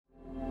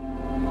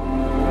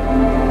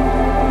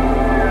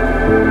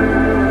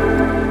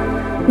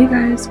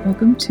guys,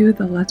 welcome to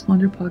the Let's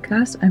Wander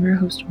podcast. I'm your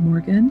host,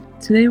 Morgan.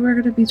 Today we're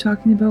going to be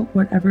talking about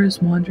whatever is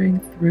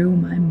wandering through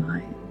my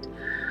mind.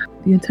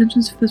 The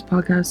intentions for this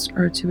podcast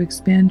are to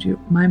expand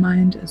my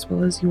mind as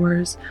well as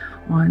yours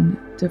on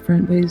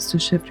different ways to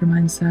shift your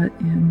mindset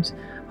and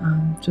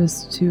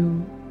just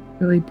to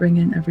really bring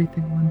in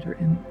everything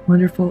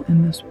wonderful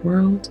in this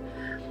world.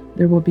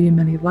 There will be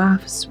many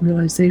laughs,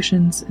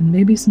 realizations, and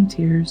maybe some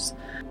tears.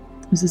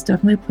 This is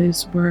definitely a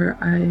place where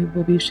I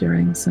will be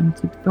sharing some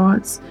deep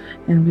thoughts,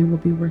 and we will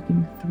be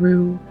working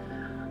through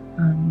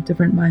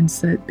different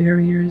mindset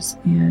barriers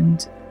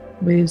and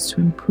ways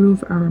to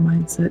improve our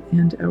mindset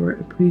and our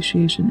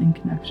appreciation and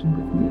connection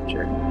with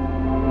nature.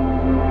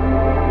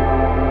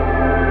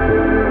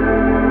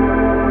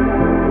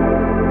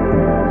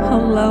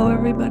 Hello,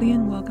 everybody,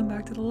 and welcome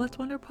back to the Let's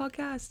Wander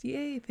podcast.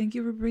 Yay! Thank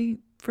you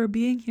for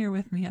being here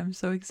with me. I'm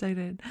so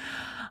excited.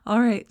 All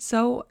right,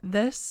 so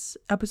this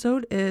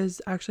episode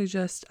is actually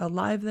just a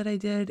live that I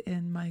did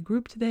in my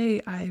group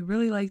today. I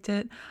really liked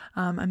it.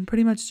 I'm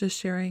pretty much just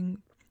sharing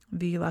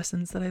the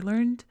lessons that I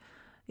learned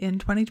in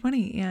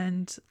 2020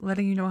 and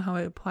letting you know how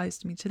it applies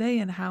to me today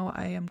and how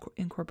I am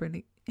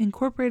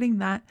incorporating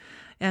that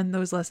and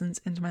those lessons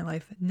into my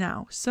life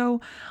now. So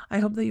I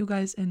hope that you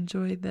guys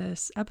enjoy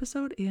this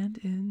episode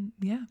and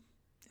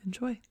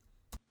enjoy.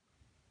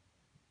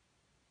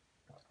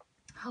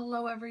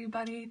 Hello,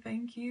 everybody.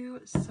 Thank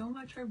you so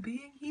much for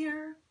being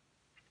here.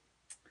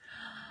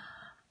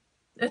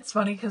 It's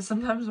funny because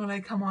sometimes when I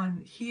come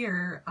on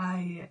here,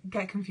 I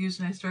get confused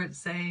and I start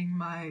saying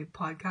my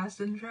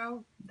podcast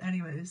intro.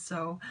 Anyways,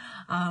 so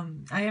I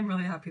am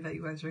really happy that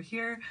you guys are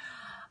here.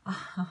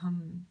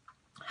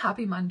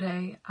 Happy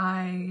Monday.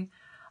 I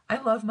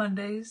love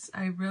Mondays.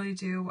 I really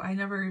do. I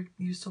never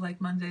used to like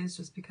Mondays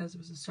just because it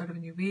was the start of a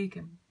new week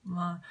and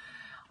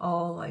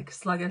all like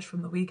sluggish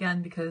from the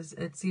weekend, because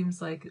it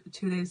seems like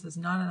 2 days is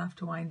not enough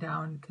to wind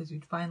down because you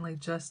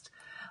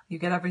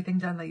get everything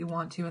done that you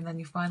want to, and then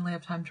you finally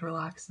have time to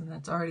relax, and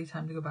it's already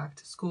time to go back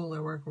to school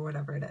or work or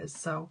whatever it is.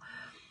 So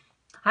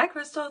hi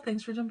Crystal,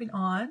 thanks for jumping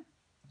on.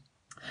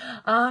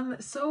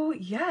 So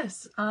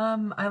yes,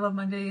 I love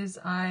Mondays.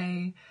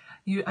 I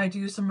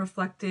do some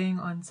reflecting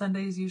on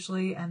Sundays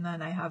usually, and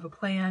then I have a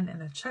plan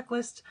and a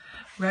checklist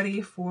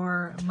ready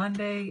for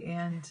Monday,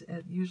 and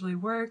it usually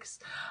works.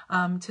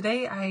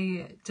 Today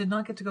I did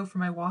not get to go for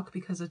my walk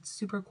because it's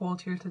super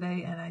cold here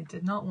today, and I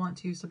did not want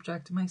to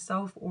subject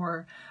myself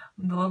or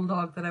the little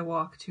dog that I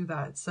walk to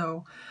that.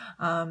 So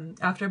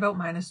after about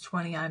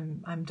 -20,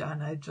 I'm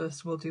done. I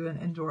just will do an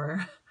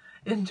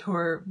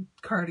indoor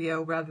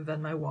cardio rather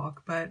than my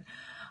walk, but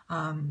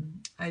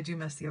I do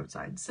miss the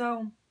outside.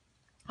 So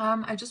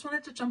I just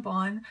wanted to jump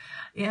on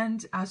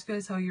and ask you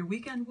guys how your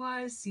weekend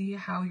was, see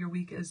how your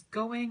week is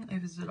going,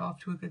 if is it off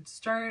to a good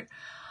start,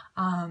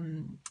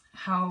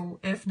 how,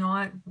 if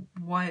not,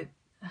 what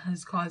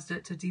has caused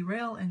it to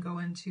derail and go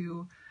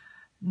into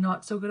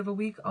not so good of a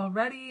week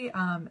already.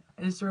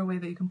 Is there a way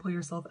that you can pull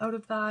yourself out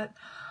of that?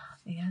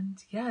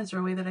 And is there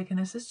a way that I can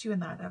assist you in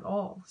that at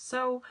all?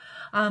 So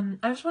I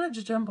just wanted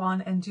to jump on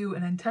and do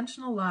an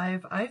intentional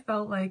live. I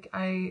felt like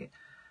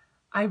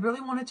I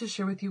really wanted to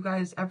share with you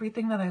guys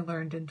everything that I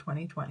learned in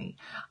 2020.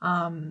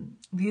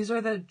 These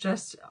are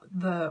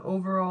the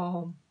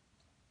overall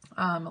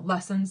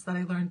lessons that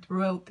I learned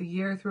throughout the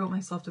year, throughout my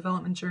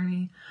self-development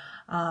journey,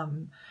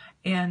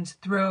 and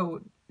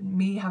throughout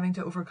me having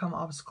to overcome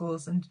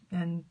obstacles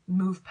and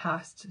move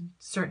past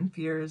certain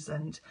fears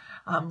and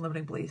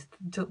limiting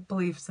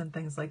beliefs and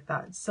things like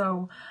that.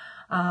 So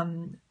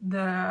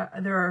there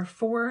are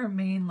 4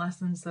 main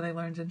lessons that I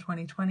learned in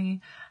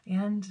 2020,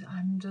 and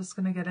I'm just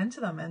going to get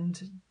into them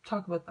and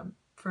talk about them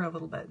for a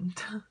little bit.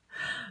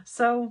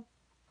 So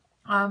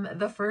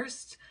the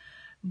first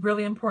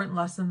really important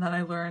lesson that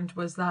I learned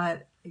was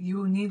that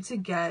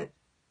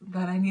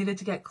I needed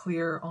to get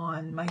clear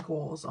on my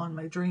goals, on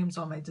my dreams,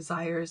 on my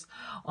desires,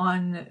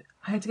 I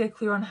had to get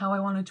clear on how I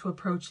wanted to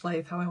approach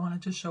life, how I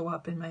wanted to show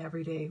up in my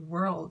everyday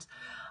world.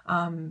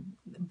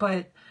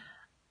 But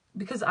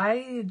because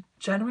I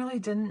generally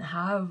didn't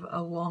have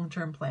a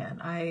long-term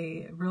plan.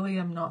 I really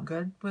am not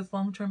good with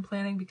long-term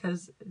planning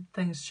because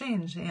things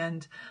change,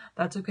 and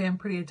that's okay. I'm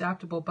pretty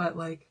adaptable, but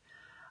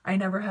I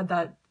never had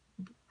that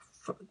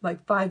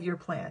 5-year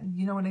plan.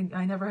 You know what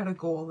I never had a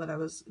goal that I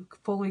was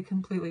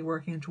completely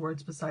working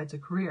towards besides a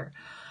career.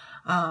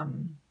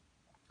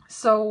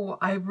 So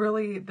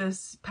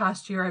this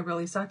past year, I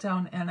really sat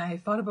down and I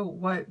thought about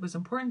what was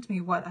important to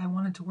me, what I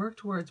wanted to work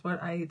towards,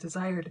 what I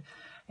desired,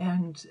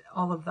 and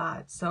all of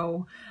that.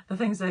 So the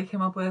things that I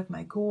came up with,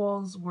 my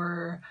goals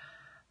were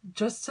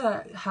just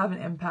to have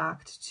an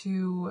impact,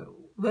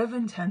 to live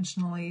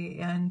intentionally,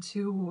 and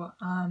to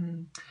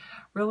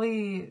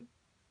really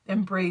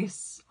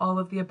embrace all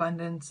of the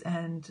abundance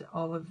and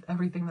all of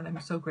everything that I'm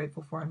so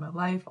grateful for in my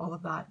life, all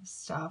of that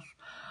stuff.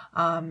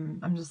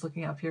 I'm just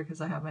looking up here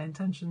because I have my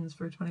intentions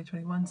for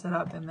 2021 set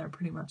up, and they're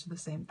pretty much the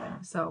same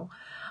thing. So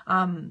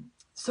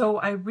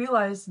I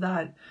realized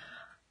that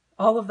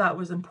all of that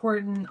was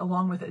important,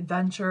 along with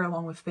adventure,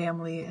 along with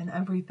family and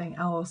everything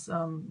else,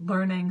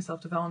 learning,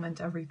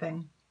 self-development,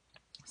 everything.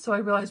 So I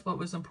realized what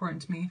was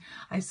important to me.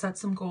 I set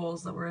some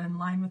goals that were in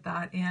line with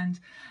that. And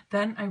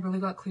then I really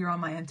got clear on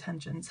my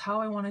intentions,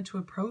 how I wanted to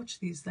approach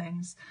these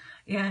things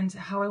and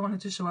how I wanted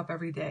to show up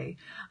every day.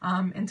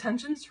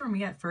 Intentions for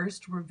me at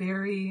first were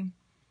very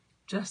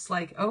just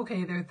like,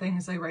 okay, there are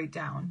things I write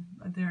down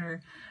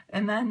there.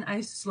 And then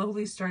I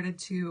slowly started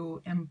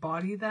to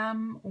embody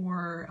them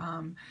or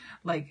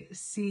like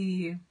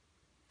see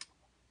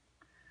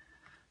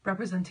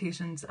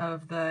representations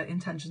of the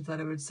intentions that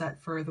I would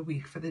set for the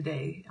week, for the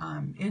day,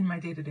 in my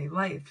day-to-day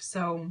life.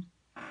 So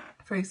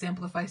for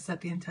example, if I set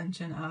the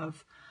intention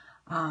of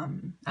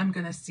I'm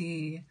going to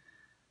see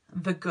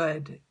the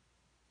good,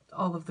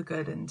 all of the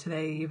good in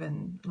today,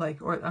 even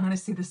like, or I'm going to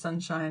see the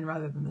sunshine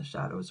rather than the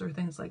shadows, or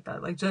things like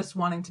that, like just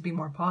wanting to be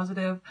more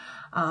positive.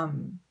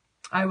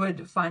 I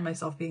would find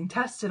myself being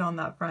tested on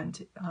that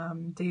front,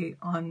 on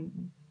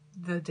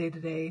the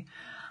day-to-day,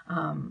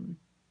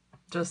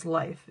 just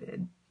life,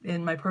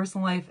 in my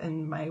personal life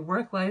and my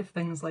work life,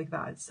 things like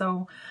that.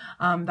 So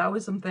that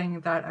was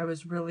something that I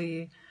was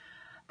really,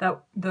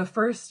 that the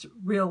first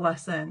real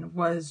lesson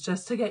was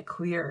just to get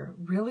clear,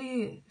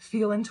 really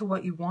feel into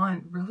what you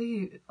want,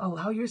 really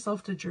allow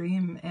yourself to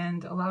dream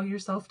and allow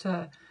yourself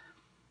to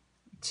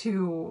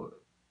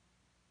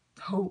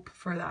hope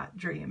for that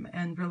dream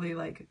and really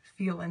like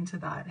feel into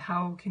that.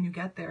 How can you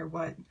get there?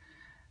 What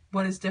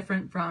is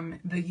different from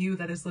the you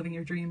that is living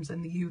your dreams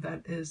and the you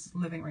that is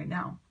living right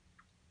now?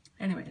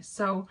 Anyways,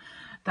 so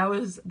that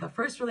was the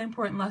first really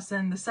important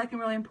lesson. The second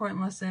really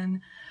important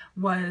lesson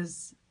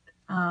was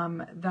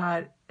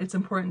that it's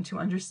important to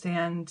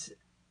understand,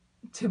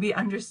 to be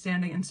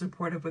understanding and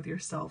supportive with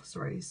yourself.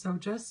 So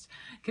just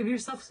give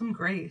yourself some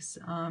grace.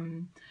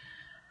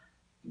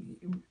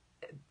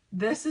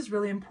 This is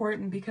really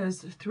important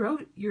because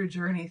throughout your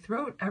journey,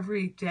 throughout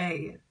every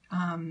day,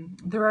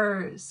 there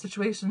are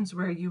situations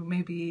where you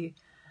maybe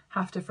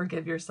have to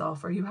forgive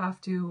yourself, or you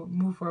have to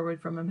move forward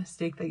from a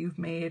mistake that you've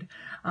made,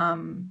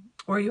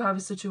 or you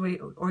have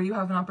or you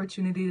have an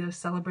opportunity to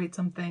celebrate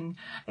something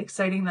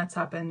exciting that's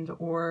happened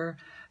or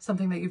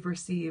something that you've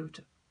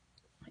received.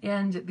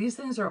 And these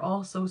things are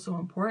all so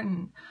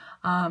important.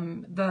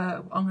 I'm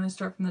going to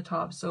start from the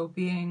top. So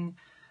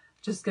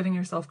just giving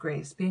yourself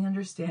grace, being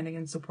understanding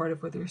and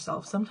supportive with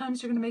yourself.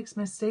 Sometimes you're going to make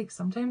mistakes.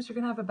 Sometimes you're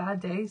going to have a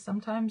bad day.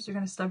 Sometimes you're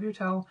going to stub your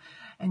toe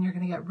and you're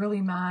going to get really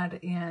mad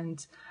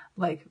and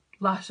like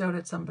lash out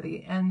at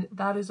somebody. And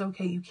that is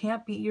okay. You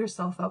can't beat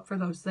yourself up for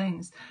those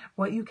things.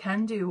 What you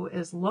can do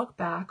is look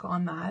back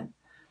on that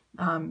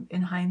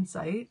in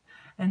hindsight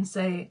and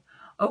say,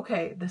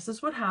 okay, this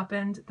is what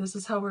happened. This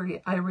is how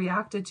I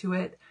reacted to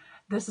it.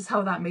 This is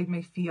how that made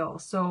me feel.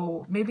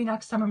 So maybe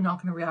next time I'm not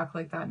going to react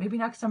like that. Maybe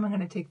next time I'm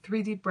going to take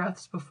 3 deep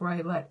breaths before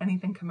I let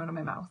anything come out of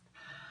my mouth.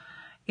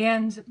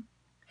 And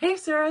hey,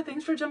 Sarah,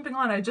 thanks for jumping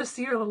on. I just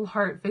see your little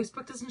heart.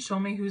 Facebook doesn't show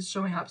me who's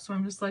showing up. So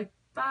I'm just like,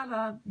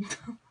 da.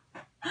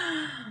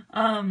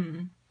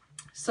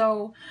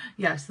 So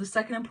yes, the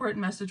second important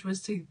message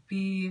was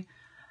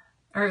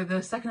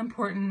the second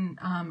important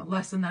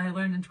lesson that I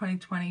learned in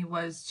 2020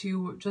 was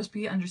to just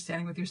be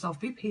understanding with yourself,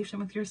 be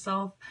patient with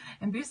yourself,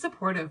 and be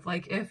supportive.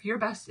 Like if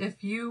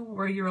you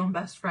were your own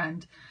best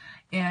friend,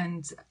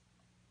 and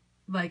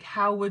like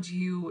how would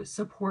you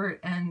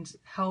support and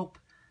help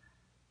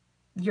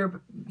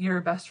your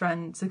best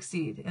friend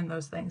succeed in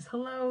those things?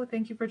 Hello,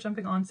 thank you for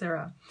jumping on,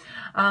 Sarah.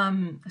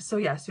 So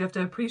yes, you have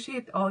to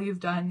appreciate all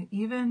you've done,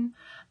 even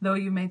though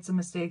you made some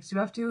mistakes. You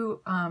have to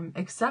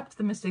accept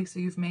the mistakes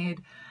that you've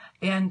made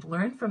and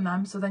learn from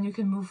them, so then you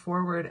can move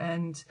forward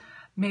and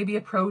maybe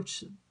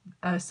approach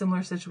a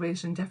similar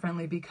situation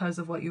differently because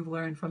of what you've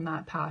learned from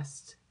that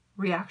past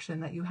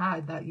reaction that you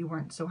had that you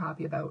weren't so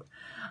happy about.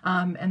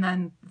 And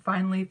then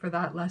finally, for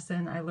that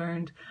lesson, I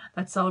learned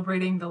that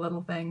celebrating the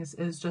little things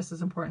is just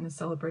as important as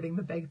celebrating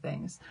the big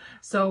things.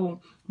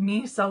 So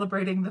me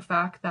celebrating the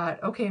fact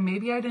that, okay,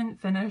 maybe I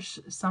didn't finish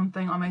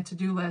something on my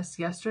to-do list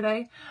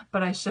yesterday,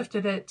 but I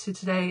shifted it to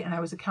today and I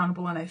was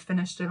accountable and I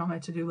finished it on my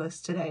to-do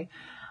list today.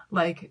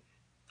 Like,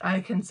 I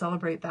can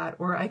celebrate that,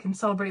 or I can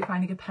celebrate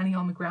finding a penny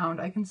on the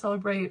ground. I can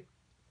celebrate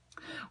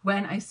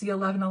when I see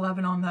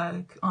 11:11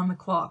 on the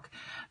clock.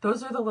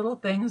 Those are the little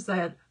things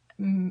that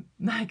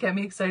get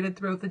me excited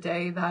throughout the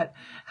day, that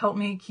help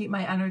me keep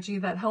my energy,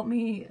 that help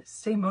me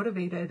stay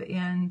motivated,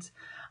 and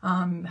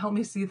help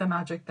me see the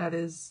magic that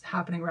is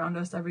happening around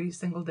us every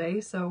single day.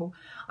 So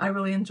I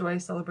really enjoy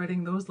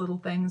celebrating those little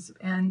things,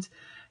 and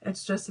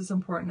it's just as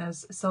important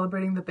as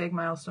celebrating the big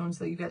milestones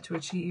that you get to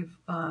achieve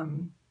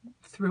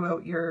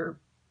throughout your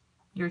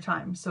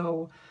time.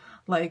 So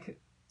like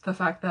the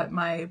fact that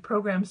my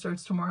program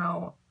starts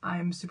tomorrow,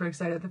 I'm super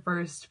excited. The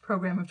first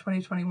program of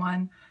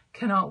 2021,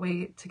 cannot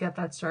wait to get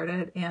that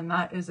started. And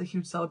that is a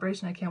huge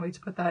celebration. I can't wait to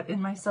put that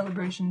in my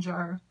celebration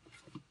jar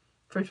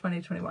for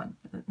 2021.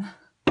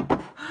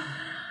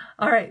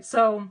 All right.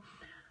 So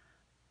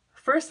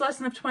first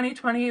lesson of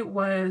 2020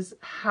 was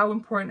how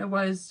important it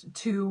was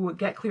to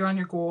get clear on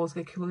your goals,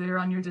 get clear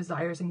on your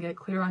desires, and get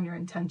clear on your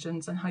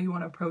intentions and how you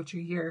want to approach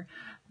your year.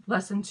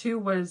 Lesson 2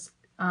 was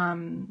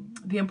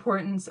the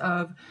importance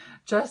of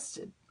just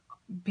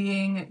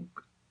being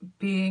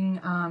being,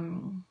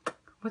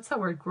 what's that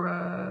word?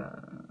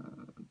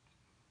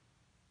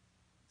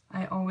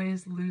 I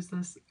always lose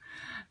this.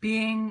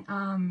 Being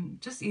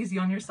just easy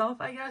on yourself,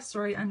 I guess.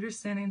 Sorry,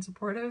 understanding and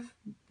supportive.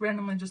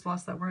 Randomly just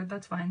lost that word.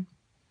 That's fine.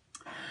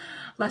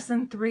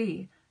 Lesson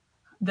 3.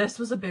 This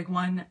was a big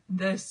one.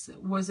 This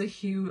was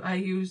I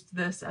used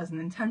this as an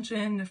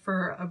intention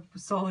for a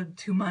solid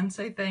 2 months,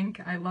 I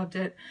think. I loved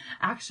it.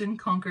 Action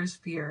conquers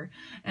fear.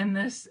 And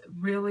this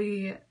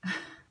really,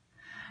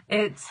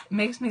 it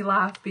makes me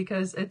laugh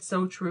because it's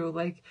so true.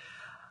 Like,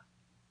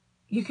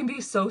 you can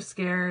be so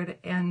scared,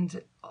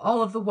 and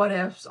all of the what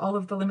ifs, all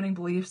of the limiting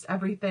beliefs,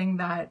 everything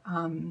that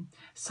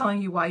is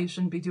telling you why you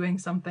shouldn't be doing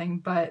something,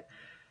 but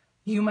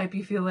you might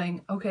be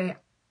feeling, okay,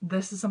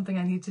 this is something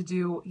I need to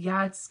do.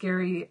 Yeah, it's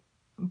scary,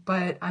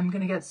 but I'm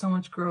going to get so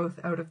much growth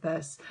out of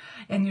this.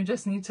 And you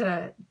just need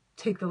to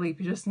take the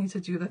leap. You just need to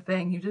do the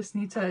thing. You just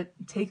need to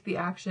take the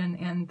action,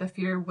 and the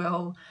fear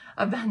will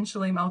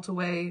eventually melt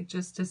away,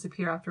 just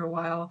disappear after a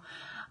while.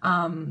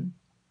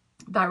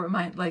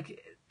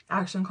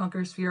 Action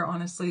conquers fear,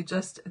 honestly.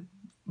 Just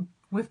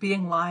with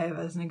being live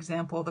as an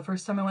example, the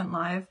first time I went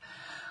live,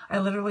 I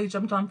literally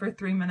jumped on for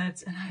 3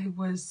 minutes and I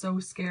was so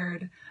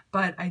scared,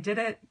 but I did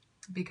it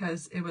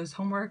because it was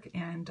homework,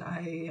 and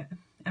I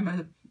am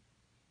an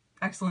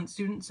excellent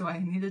student, so I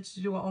needed to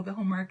do all the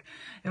homework.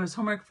 It was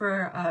homework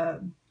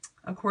for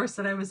a course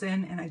that I was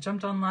in, and I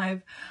jumped on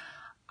live.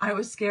 I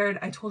was scared.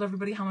 I told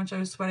everybody how much I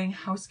was sweating,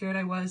 how scared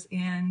I was,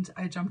 and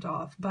I jumped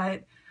off.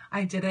 But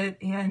I did it,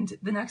 and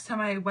the next time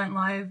I went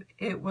live,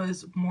 it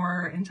was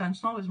more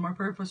intentional, it was more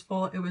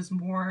purposeful, it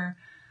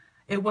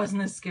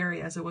wasn't as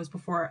scary as it was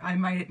before.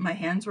 My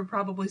hands were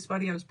probably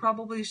sweaty, I was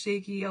probably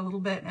shaky a little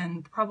bit,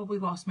 and probably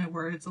lost my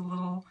words a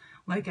little,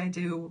 like I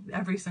do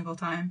every single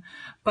time,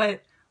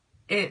 but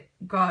it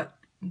got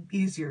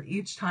easier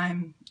each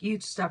time,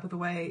 each step of the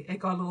way, it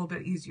got a little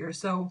bit easier.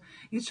 So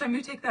each time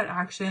you take that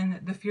action,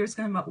 the fear is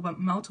going to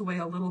melt away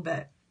a little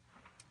bit.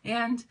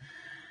 And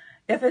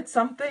if it's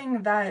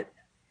something that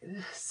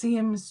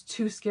seems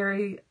too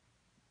scary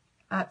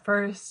at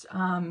first,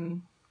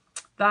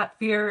 that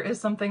fear is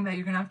something that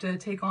you're gonna have to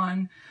take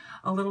on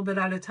a little bit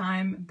at a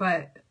time.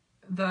 But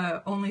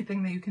the only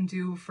thing that you can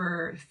do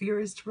for fear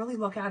is to really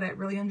look at it,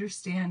 really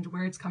understand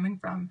where it's coming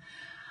from,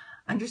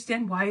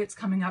 understand why it's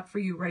coming up for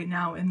you right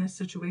now in this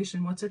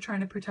situation. What's it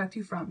trying to protect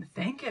you from?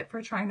 Thank it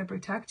for trying to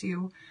protect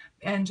you,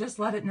 and just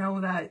let it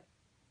know that,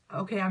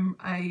 okay,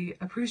 I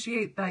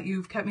appreciate that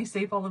you've kept me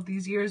safe all of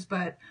these years,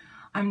 but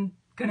I'm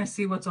gonna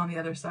see what's on the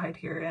other side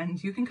here,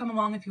 and you can come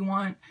along if you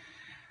want,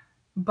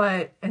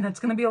 and it's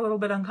gonna be a little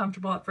bit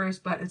uncomfortable at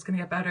first, but it's gonna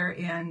get better,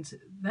 and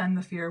then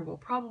the fear will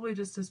probably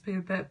just dissipate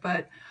a bit.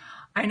 But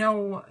I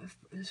know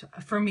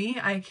for me,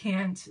 I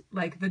can't,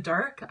 like, the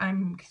dark,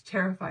 I'm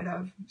terrified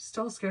of,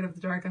 still scared of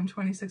the dark. I'm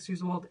 26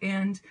 years old,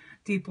 and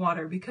deep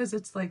water, because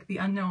it's like the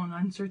unknown,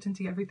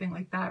 uncertainty, everything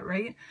like that,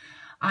 right?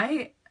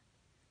 I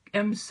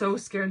am so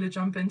scared to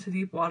jump into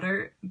deep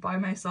water by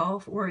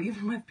myself or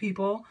even with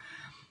people.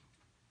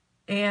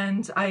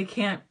 And I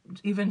can't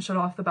even shut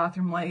off the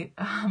bathroom light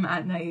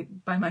at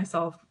night by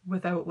myself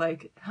without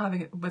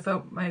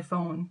without my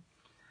phone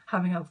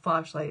having a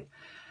flashlight.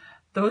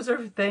 Those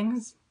are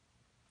things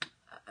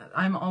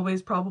I'm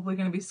always probably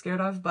going to be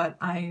scared of, but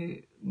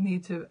I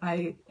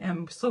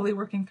am slowly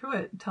working through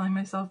it, telling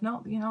myself,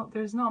 no,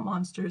 there's not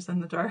monsters in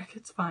the dark.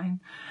 It's fine.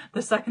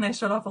 The second I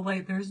shut off a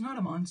light, there's not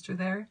a monster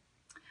there.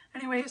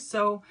 Anyway,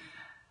 so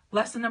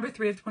lesson number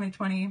 3 of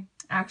 2020,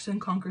 action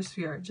conquers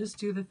fear. Just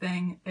do the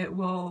thing. It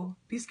will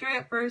be scary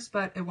at first,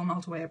 but it will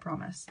melt away, I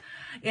promise.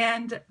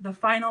 And the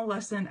final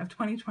lesson of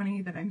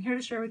 2020 that I'm here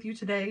to share with you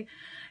today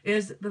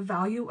is the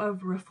value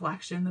of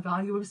reflection, the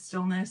value of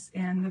stillness,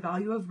 and the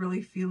value of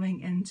really feeling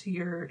into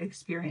your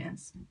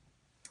experience.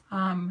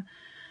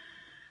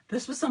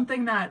 This was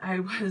something that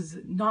I was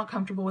not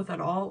comfortable with at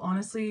all.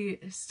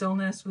 Honestly,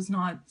 stillness was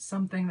not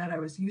something that I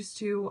was used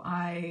to.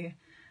 I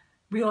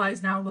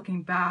realize now,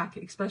 looking back,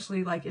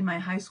 especially like in my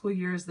high school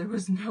years, there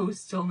was no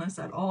stillness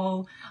at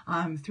all.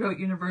 Throughout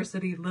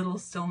university, little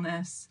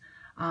stillness.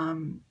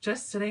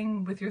 Just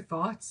sitting with your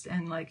thoughts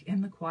and like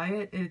in the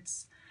quiet,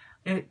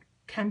 it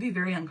can be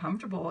very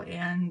uncomfortable.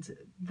 And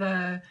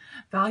the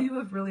value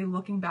of really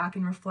looking back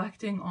and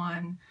reflecting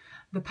on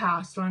the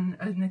past, on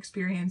an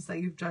experience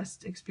that you've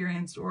just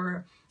experienced,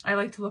 or I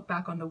like to look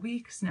back on the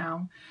weeks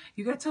now.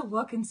 You get to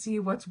look and see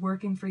what's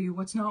working for you,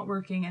 what's not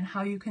working, and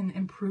how you can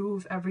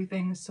improve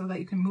everything so that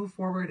you can move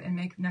forward and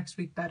make next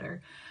week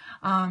better.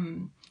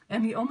 And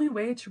the only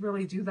way to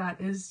really do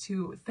that is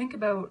to think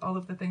about all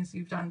of the things that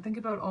you've done. Think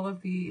about all of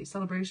the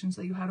celebrations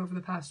that you had over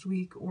the past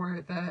week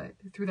or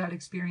through that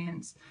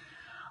experience.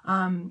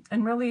 And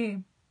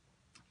really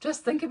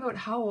just think about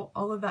how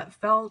all of that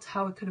felt,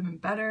 how it could have been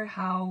better,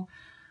 how,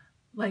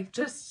 like,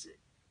 just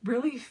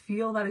really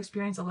feel that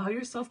experience. Allow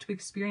yourself to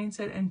experience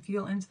it and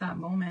feel into that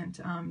moment.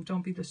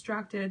 Don't be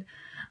distracted,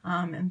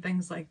 and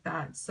things like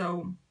that.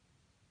 So,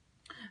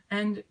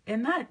 and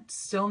in that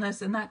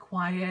stillness, in that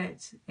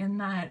quiet, in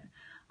that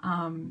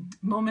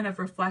moment of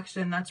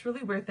reflection, that's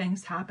really where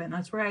things happen.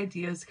 That's where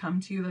ideas come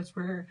to you. That's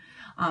where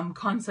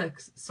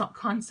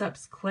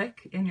concepts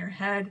click in your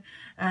head,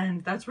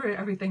 and that's where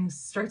everything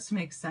starts to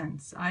make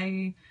sense.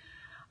 I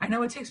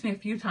know it takes me a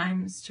few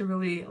times to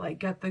really like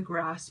get the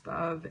grasp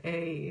of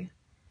a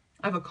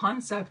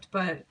concept,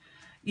 but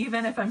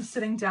even if I'm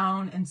sitting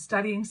down and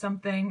studying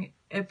something,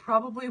 it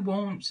probably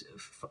won't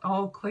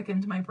all click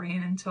into my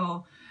brain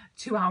until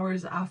 2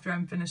 hours after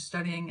I'm finished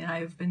studying and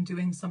I've been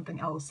doing something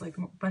else, like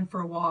went for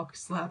a walk,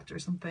 slept or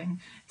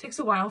something. It takes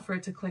a while for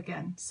it to click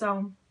in.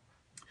 So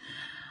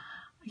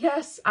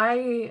yes,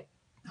 I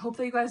hope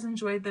that you guys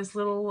enjoyed this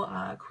little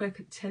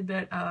quick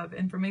tidbit of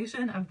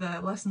information of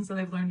the lessons that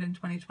I've learned in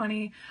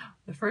 2020.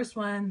 The first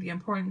one, the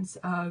importance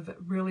of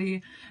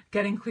really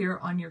getting clear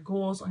on your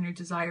goals, on your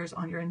desires,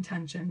 on your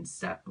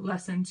intentions.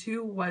 Lesson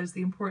 2 was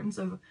the importance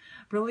of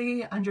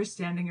really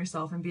understanding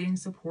yourself and being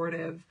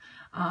supportive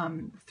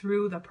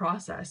through the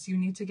process. You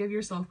need to give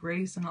yourself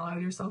grace and allow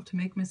yourself to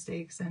make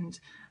mistakes and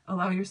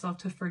allow yourself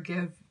to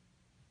forgive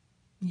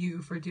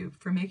you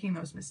for making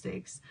those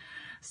mistakes.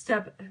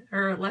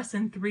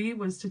 Lesson 3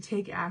 was to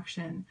take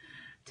action,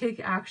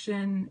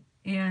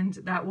 and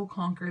that will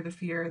conquer the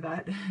fear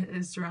that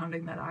is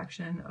surrounding that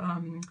action.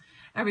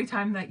 Every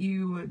time that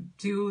you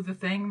do the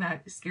thing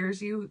that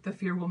scares you, the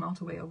fear will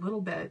melt away a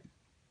little bit.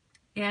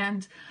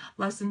 And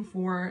lesson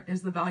 4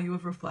 is the value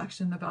of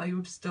reflection, the value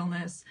of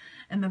stillness,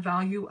 and the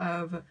value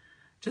of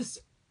just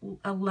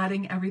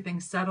letting everything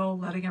settle,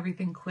 letting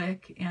everything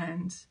click,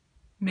 and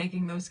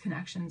making those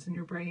connections in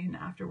your brain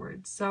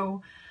afterwards.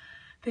 So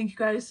thank you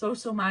guys so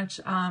much.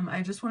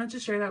 I just wanted to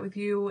share that with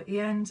you.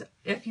 And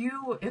if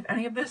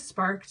any of this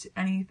sparked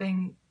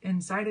anything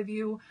inside of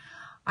you,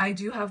 I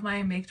do have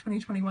my Make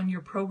 2021 Your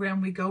program.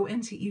 We go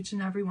into each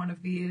and every one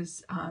of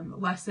these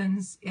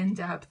lessons in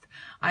depth.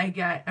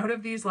 Out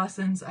of these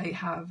lessons, I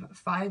have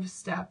 7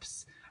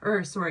 steps,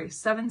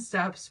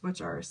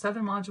 which are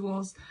 7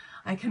 modules.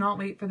 I cannot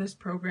wait for this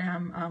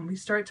program. We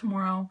start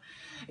tomorrow.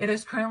 It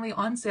is currently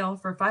on sale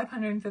for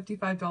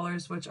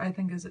 $555, which I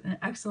think is an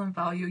excellent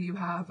value. You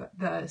have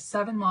the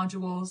 7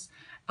 modules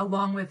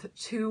along with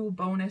 2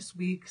 bonus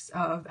weeks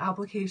of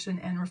application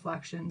and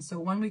reflection. So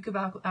 1 week of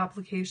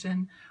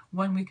application,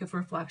 1 week of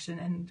reflection.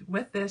 And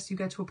with this, you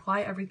get to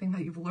apply everything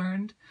that you've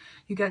learned.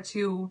 You get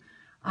to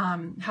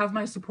have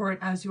my support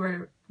as you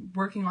are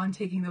working on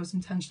taking those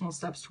intentional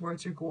steps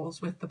towards your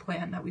goals with the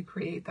plan that we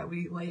create, that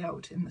we lay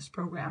out in this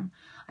program.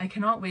 I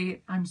cannot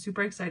wait. I'm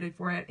super excited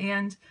for it.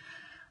 And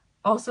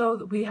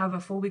also, we have a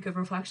full week of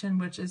reflection,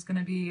 which is going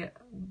to be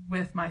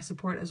with my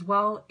support as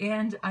well.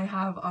 And I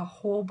have a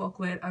whole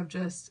booklet of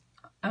just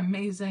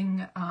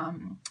amazing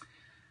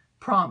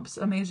prompts,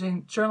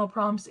 amazing journal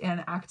prompts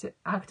and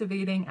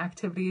activating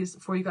activities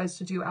for you guys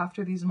to do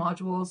after these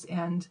modules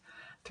and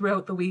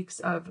throughout the weeks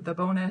of the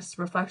bonus,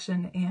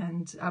 reflection,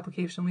 and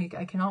application week.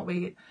 I cannot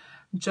wait.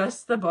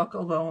 Just the book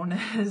alone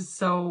is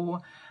so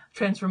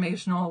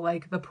transformational,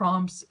 like the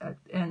prompts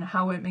and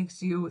how it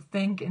makes you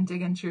think and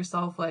dig into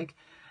yourself. Like,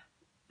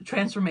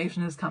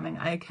 transformation is coming.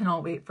 I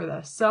cannot wait for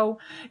this. So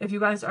if you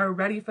guys are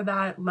ready for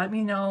that, let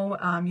me know.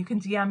 You can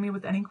DM me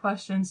with any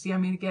questions,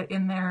 DM me to get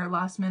in there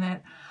last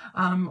minute,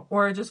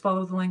 or just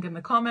follow the link in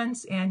the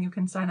comments and you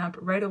can sign up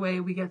right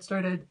away. We get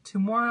started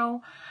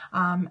tomorrow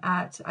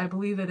at, I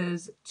believe it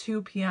is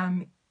 2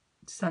 p.m.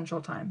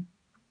 Central Time.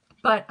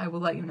 But I will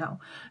let you know.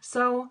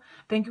 So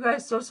thank you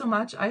guys so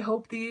much. I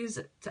hope these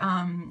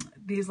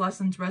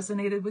lessons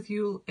resonated with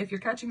you. If you're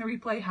catching the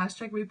replay,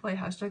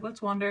 hashtag Let's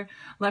Wander.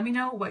 Let me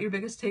know what your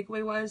biggest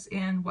takeaway was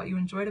and what you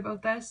enjoyed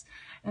about this.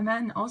 And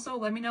then also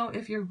let me know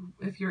if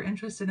you're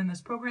interested in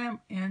this program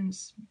and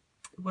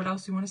what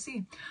else you want to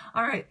see.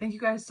 All right. Thank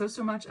you guys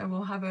so much.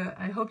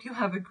 I hope you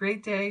have a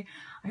great day.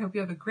 I hope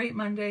you have a great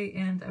Monday,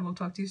 and I will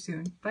talk to you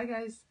soon. Bye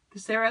guys.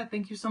 Sarah,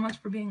 thank you so much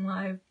for being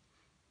live.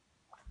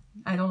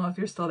 I don't know if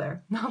you're still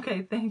there.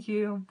 Okay, thank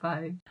you.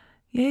 Bye.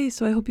 Yay,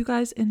 so I hope you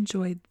guys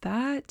enjoyed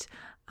that.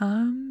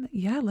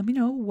 Yeah, let me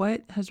know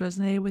what has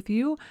resonated with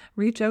you.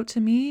 Reach out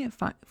to me.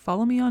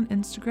 Follow me on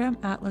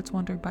Instagram at Let's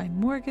Wander by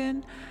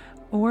Morgan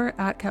or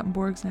at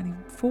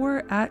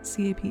CaptainBorgs94 at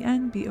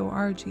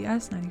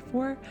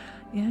CaptainBorgs94.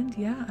 And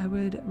yeah, I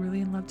would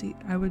really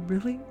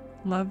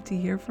love to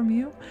hear from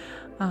you.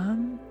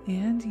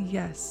 And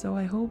yes, so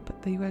I hope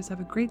that you guys have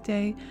a great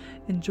day.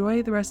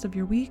 Enjoy the rest of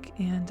your week,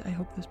 and I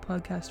hope this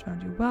podcast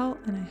found you well,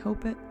 and I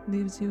hope it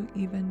leaves you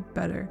even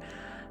better.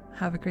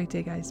 Have a great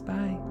day, guys.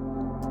 Bye.